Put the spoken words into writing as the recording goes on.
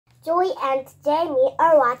Joy and Jamie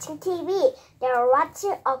are watching TV. They are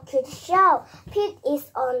watching a kid show. Pete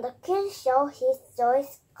is on the kid show. He's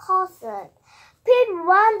Joy's cousin. Pete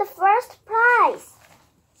won the first prize.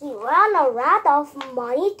 He won a lot of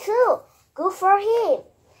money too. Good for him.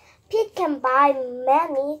 Pete can buy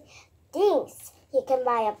many things. He can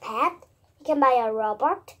buy a pet. He can buy a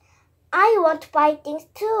robot. I want to buy things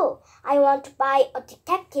too. I want to buy a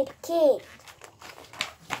detective kit.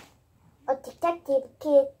 A detective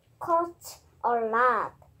kit costs a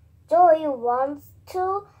lot. Joy wants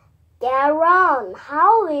to get around.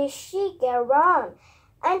 How will she get around?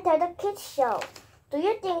 Enter the kids show. Do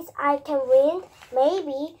you think I can win?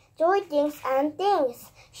 Maybe. Joy thinks and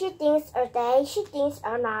thinks. She thinks a day. She thinks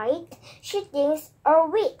a night. She thinks a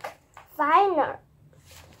week.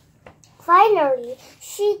 Finally,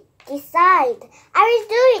 she decides. I will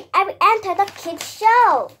do it. I will enter the kids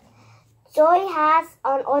show. Joy has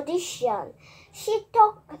an audition. She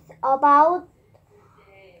talks about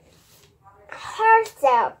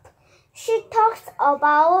herself. She talks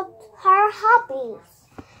about her hobbies.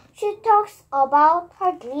 She talks about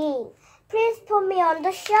her dream. Please put me on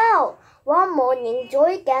the show. One morning,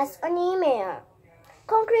 Joy gets an email.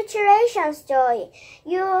 Congratulations, Joy.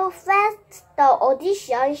 You passed the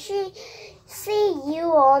audition. She see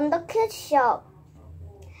you on the kids show.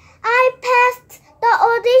 I passed the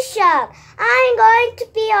audition. I'm going to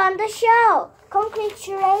be on the show.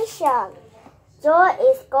 Congratulations. Joy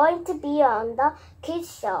is going to be on the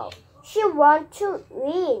kids show. She wants to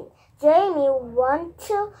win. Jamie wants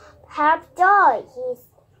to help Joy.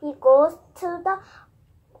 He goes to the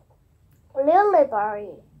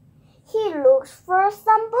library. He looks for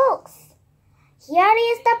some books. Here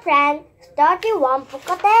is the plan. Study one book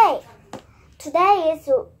a day. Today is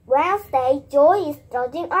Wednesday. Joy is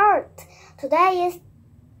studying art. Today is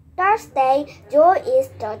Thursday. Joy is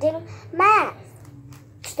studying math.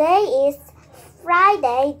 Today is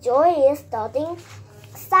Friday. Joy is studying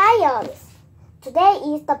science. Today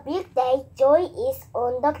is the big day. Joy is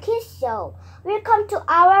on the kids show. Welcome to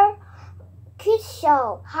our kids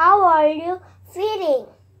show. How are you feeling?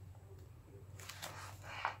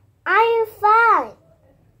 I'm fine.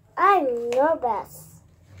 I'm nervous.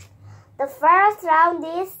 The first round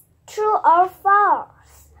is true or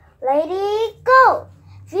false. Ready, go.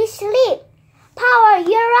 Fish sleep. Power,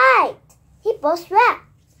 you're right. Hippos sweat.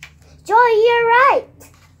 Joy, you're right.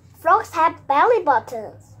 Frogs have belly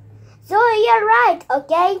buttons. Joy, you're right.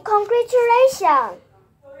 Again, congratulations.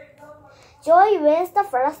 Joy wins the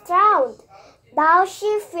first round. Now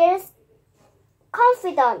she feels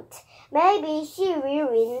confident. Maybe she will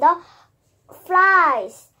win the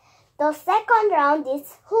prize. The second round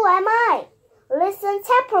is Who Am I? Listen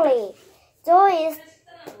carefully. Joy is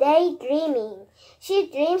daydreaming. She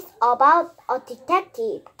dreams about a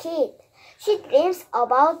detective kid. She dreams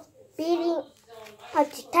about being a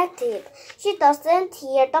detective. She doesn't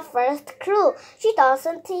hear the first clue. She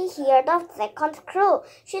doesn't hear the second clue.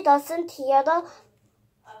 She doesn't hear the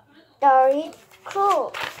third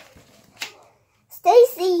clue.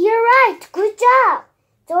 Stacy, you're right. Good job.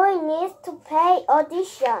 Joy needs to pay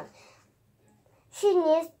audition. She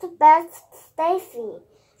needs to best Stacy.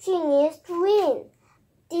 She needs to win.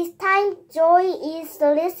 This time, Joy is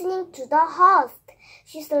listening to the host.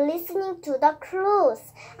 She's listening to the clues.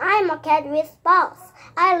 I'm a cat with spots.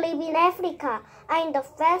 I live in Africa. I'm the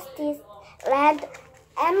fastest land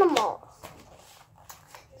animal.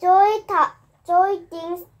 Joy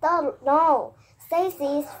thinks no.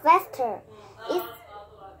 Stacy is faster. Is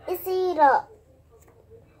it a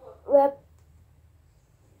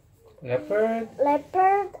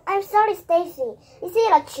leopard? I'm sorry, Stacy. Is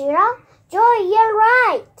it a cheetah? Joy, you're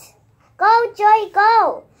right. Go, Joy,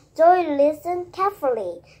 go. Joy listened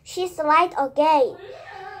carefully. She's right again.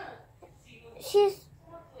 She's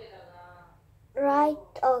right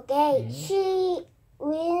again. She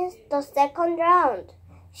wins the second round.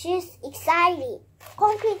 She's excited.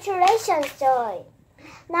 Congratulations, Joy.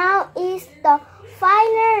 Now is the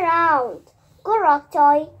final round. Good luck,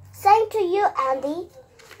 Joy. Same to you, Andy.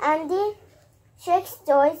 Andy shakes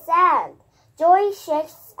Joy's hand. Joy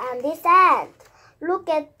shakes Andy's hand. Look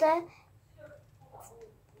at the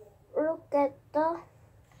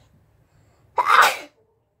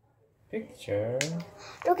picture.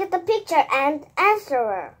 Look at the picture and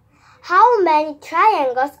answer. How many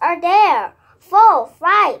triangles are there? 4,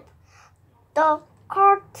 5. The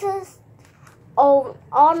correct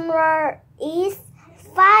answer is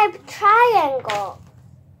 5 triangles.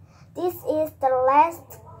 This is the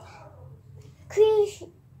last quiz.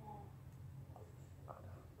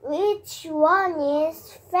 Which one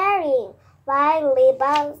is fairing by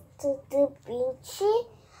Leonardo da Vinci?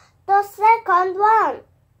 The second one.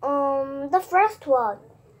 The first one.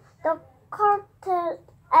 The correct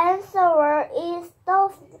answer is the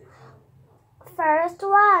first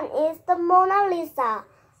one is the Mona Lisa.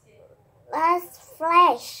 Let's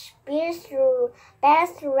flash best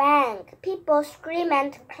rank. People scream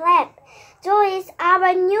and clap. Joy is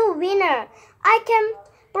our new winner. I can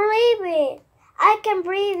believe it. I can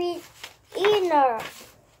breathe it inner.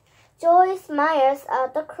 Joy smiles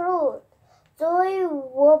at the crowd. Joy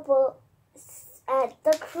wobbles at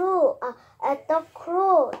the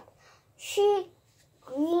crowd. She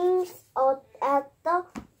grins at the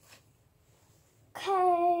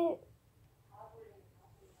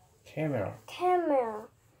camera.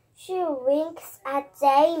 She winks at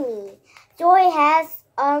Jamie. Joy has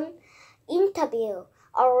an interview.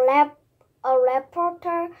 A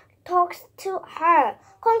reporter talks to her.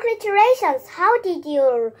 Congratulations! How did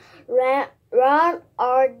you run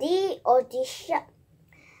all the audition?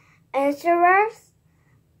 Answers: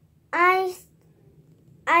 I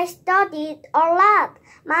studied a lot.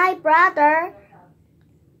 My brother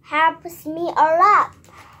helps me a lot.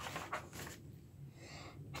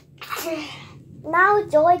 Now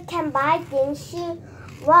Joy can buy things she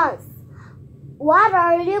wants. What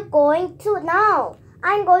are you going to now?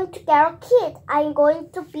 I'm going to get a kit. I'm going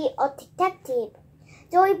to be a detective.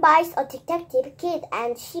 Joy buys a detective kit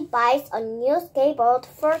and she buys a new skateboard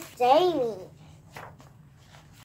for Jamie.